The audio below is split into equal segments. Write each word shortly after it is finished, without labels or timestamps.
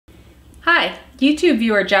Hi, YouTube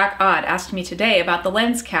viewer Jack Odd asked me today about the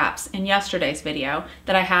lens caps in yesterday's video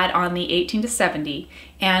that I had on the 18-70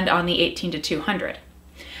 and on the 18-200.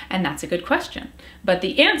 And that's a good question, but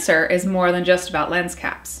the answer is more than just about lens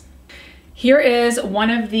caps. Here is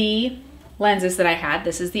one of the lenses that I had.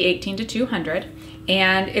 This is the 18-200,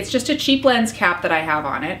 and it's just a cheap lens cap that I have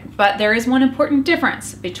on it, but there is one important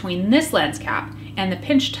difference between this lens cap and the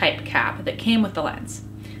pinch type cap that came with the lens.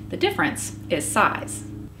 The difference is size.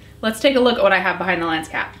 Let's take a look at what I have behind the lens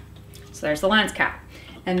cap. So there's the lens cap.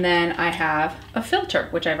 And then I have a filter,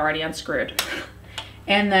 which I've already unscrewed.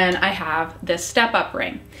 And then I have this step-up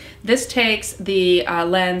ring. This takes the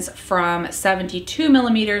lens from 72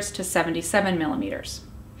 millimeters to 77 millimeters.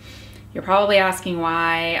 You're probably asking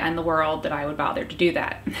why in the world that I would bother to do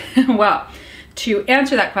that. Well, to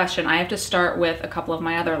answer that question, I have to start with a couple of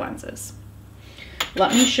my other lenses.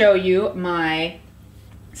 Let me show you my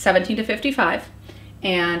 17-55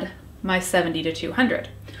 and my 70-200.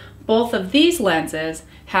 Both of these lenses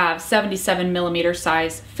have 77 millimeter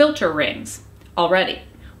size filter rings already,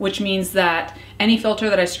 which means that any filter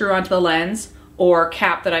that I screw onto the lens or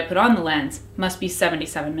cap that I put on the lens must be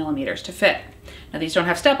 77 millimeters to fit. Now these don't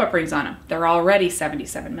have step-up rings on them. They're already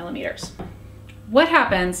 77 millimeters. What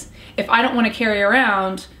happens if I don't want to carry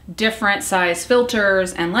around different size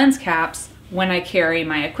filters and lens caps when I carry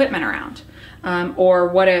my equipment around? Or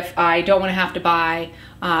what if I don't want to have to buy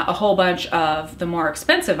a whole bunch of the more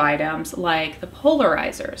expensive items like the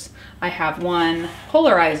polarizers? I have one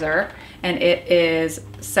polarizer and it is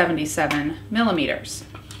 77 millimeters.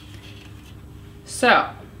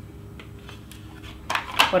 So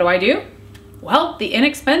what do? Well, the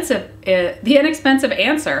inexpensive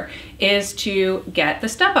answer is to get the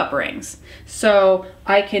step-up rings. So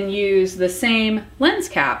I can use the same lens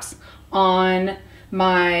caps on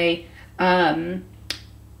my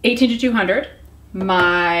 18-200,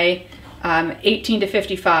 my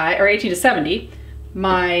 18-55 or 18-70,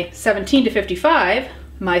 my 17-55,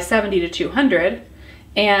 my 70-200,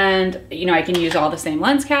 and I can use all the same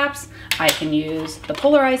lens caps. I can use the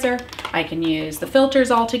polarizer. I can use the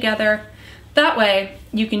filters all together. That way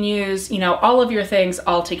you can use all of your things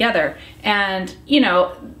all together, and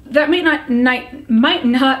that might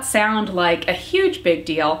not sound like a huge big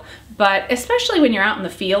deal, but especially when you're out in the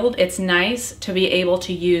field, it's nice to be able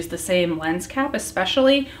to use the same lens cap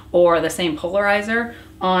especially, or the same polarizer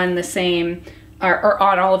on the same, or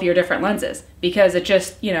on all of your different lenses, because it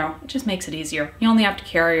just makes it easier. You only have to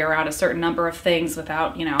carry around a certain number of things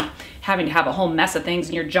without, having to have a whole mess of things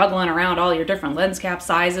and you're juggling around all your different lens cap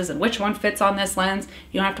sizes and which one fits on this lens.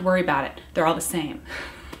 You don't have to worry about it. They're all the same.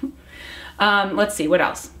 Let's see, what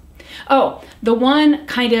else? Oh, the one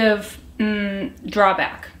kind of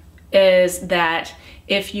drawback is that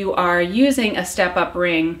if you are using a step-up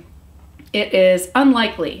ring, it is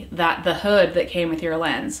unlikely that the hood that came with your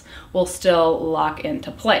lens will still lock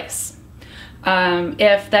into place.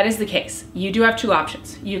 If that is the case, you do have two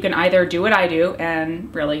options. You can either do what I do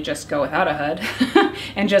and really just go without a hood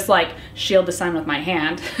and just like shield the sun with my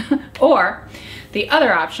hand, or the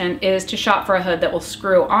other option is to shop for a hood that will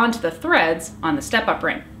screw onto the threads on the step-up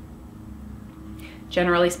ring.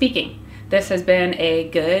 Generally speaking, this has been a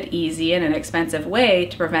good, easy, and inexpensive way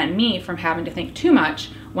to prevent me from having to think too much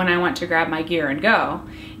when I want to grab my gear and go,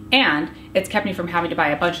 and it's kept me from having to buy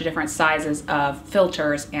a bunch of different sizes of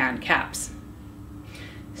filters and caps.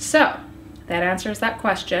 So that answers that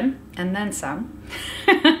question, and then some.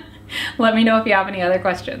 Let me know if you have any other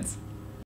questions.